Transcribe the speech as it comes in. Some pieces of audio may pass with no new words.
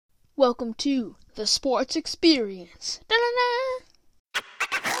Welcome to the Sports Experience. Da-da-da!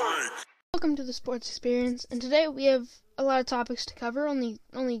 Welcome to the Sports Experience, and today we have a lot of topics to cover, only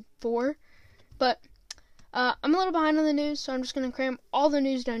 4, but I'm a little behind on the news, so I'm just going to cram all the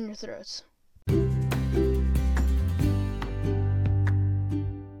news down your throats.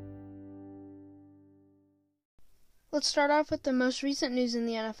 Let's start off with the most recent news in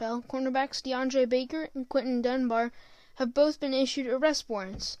the NFL. Cornerbacks DeAndre Baker and Quinton Dunbar have both been issued arrest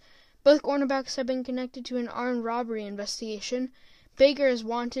warrants. Both cornerbacks have been connected to an armed robbery investigation. Baker is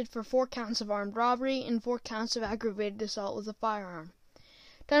wanted for 4 counts of armed robbery and 4 counts of aggravated assault with a firearm.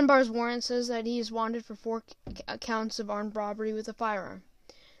 Dunbar's warrant says that he is wanted for 4 counts of armed robbery with a firearm.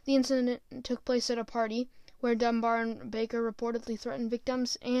 The incident took place at a party where Dunbar and Baker reportedly threatened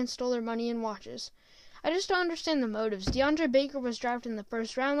victims and stole their money and watches. I just don't understand the motives. DeAndre Baker was drafted in the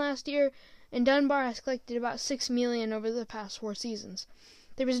first round last year, and Dunbar has collected about $6 million over the past 4 seasons.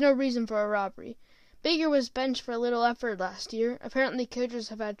 There was no reason for a robbery. Baker was benched for a little effort last year. Apparently coaches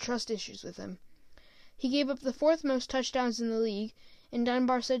have had trust issues with him. He gave up the 4th most touchdowns in the league, and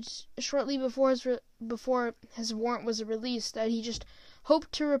Dunbar said shortly before his warrant was released that he just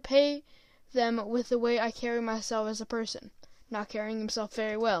hoped to repay them with the way I carry myself as a person. Not carrying himself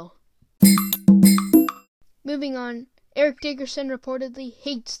very well. Moving on, Eric Dickerson reportedly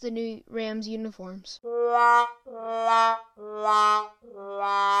hates the new Rams uniforms.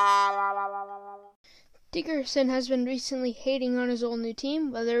 Dickerson has been recently hating on his old new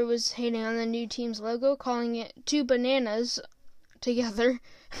team, whether it was hating on the new team's logo, calling it 2 bananas together,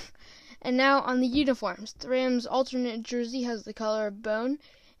 and now on the uniforms. The Rams' alternate jersey has the color of bone,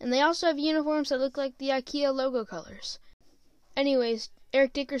 and they also have uniforms that look like the IKEA logo colors. Anyways,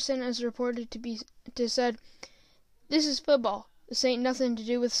 Eric Dickerson is reported to said, "This is football. This ain't nothing to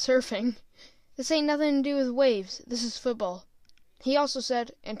do with surfing. This ain't nothing to do with waves. This is football." He also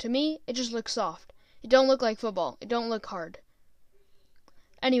said, "And to me, it just looks soft. It don't look like football. It don't look hard."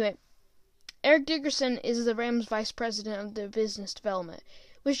 Anyway, Eric Dickerson is the Rams' vice president of the business development,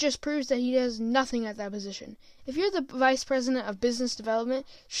 which just proves that he does nothing at that position. If you're the vice president of business development,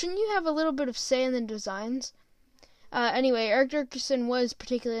 shouldn't you have a little bit of say in the designs? Anyway, Eric Dickerson was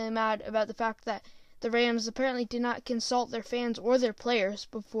particularly mad about the fact that the Rams apparently did not consult their fans or their players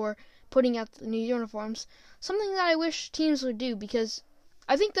before putting out the new uniforms, something that I wish teams would do, because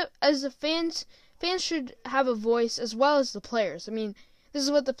I think that as the fans should have a voice as well as the players. I mean, this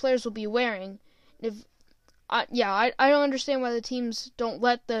is what the players will be wearing. I don't understand why the teams don't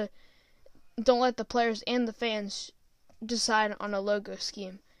let the players and the fans decide on a logo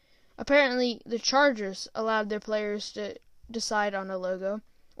scheme. Apparently, the Chargers allowed their players to decide on a logo,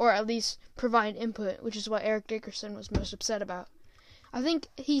 or at least provide input, which is what Eric Dickerson was most upset about. I think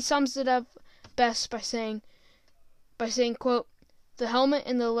he sums it up best by saying, quote, "The helmet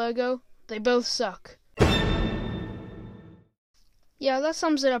and the logo, they both suck." Yeah, that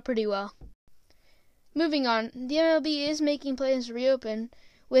sums it up pretty well. Moving on, the MLB is making plans to reopen,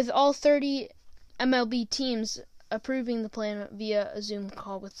 with all 30 MLB teams approving the plan via a Zoom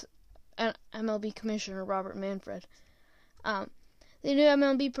call with MLB Commissioner Robert Manfred. The new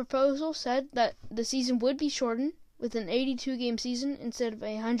MLB proposal said that the season would be shortened, with an 82-game season instead of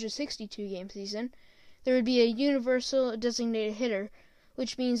a 162-game season. There would be a universal designated hitter,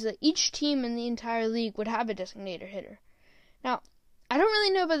 which means that each team in the entire league would have a designated hitter. Now, I don't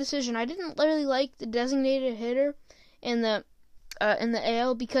really know about the decision. I didn't really like the designated hitter in the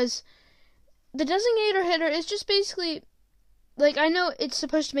AL, because the designated hitter is just basically, like, I know it's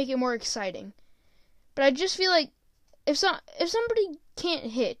supposed to make it more exciting, but I just feel like if somebody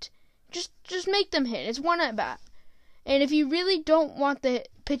can't hit, just make them hit. It's one at bat. And if you really don't want the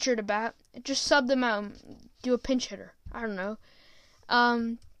pitcher to bat, just sub them out and do a pinch hitter. I don't know.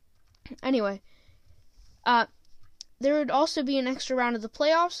 Anyway, there would also be an extra round of the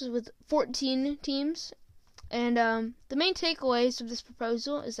playoffs with 14 teams. And the main takeaways of this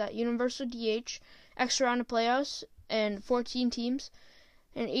proposal is that universal DH, extra round of playoffs, and 14 teams,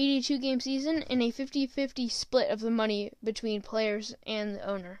 an 82-game season, and a 50-50 split of the money between players and the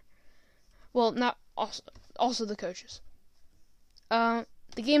owner. Well, not also the coaches. The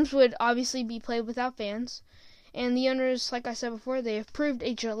games would obviously be played without fans, and the owners, like I said before, they approved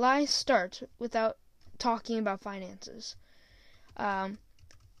a July start without talking about finances.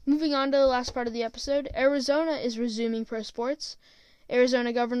 Moving on to the last part of the episode, Arizona is resuming pro sports.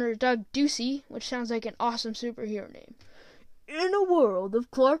 Arizona Governor Doug Ducey, which sounds like an awesome superhero name. In a world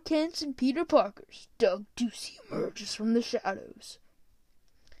of Clark Kents and Peter Parkers, Doug Ducey emerges from the shadows.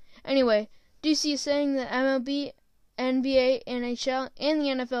 Anyway, Ducey is saying that MLB, NBA, NHL, and the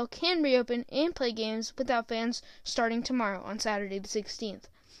NFL can reopen and play games without fans starting tomorrow on Saturday the 16th.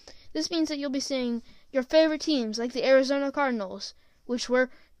 This means that you'll be seeing your favorite teams like the Arizona Cardinals, which were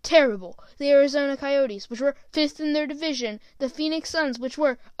terrible, the Arizona Coyotes, which were 5th in their division, the Phoenix Suns, which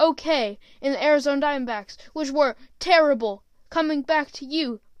were okay, and the Arizona Diamondbacks, which were terrible, coming back to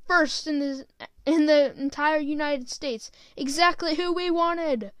you first in the entire United States. Exactly who we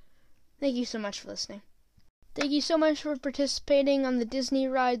wanted. Thank you so much for listening. Thank you so much for participating on the Disney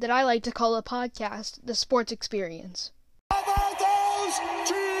ride that I like to call a podcast, The Sports Experience.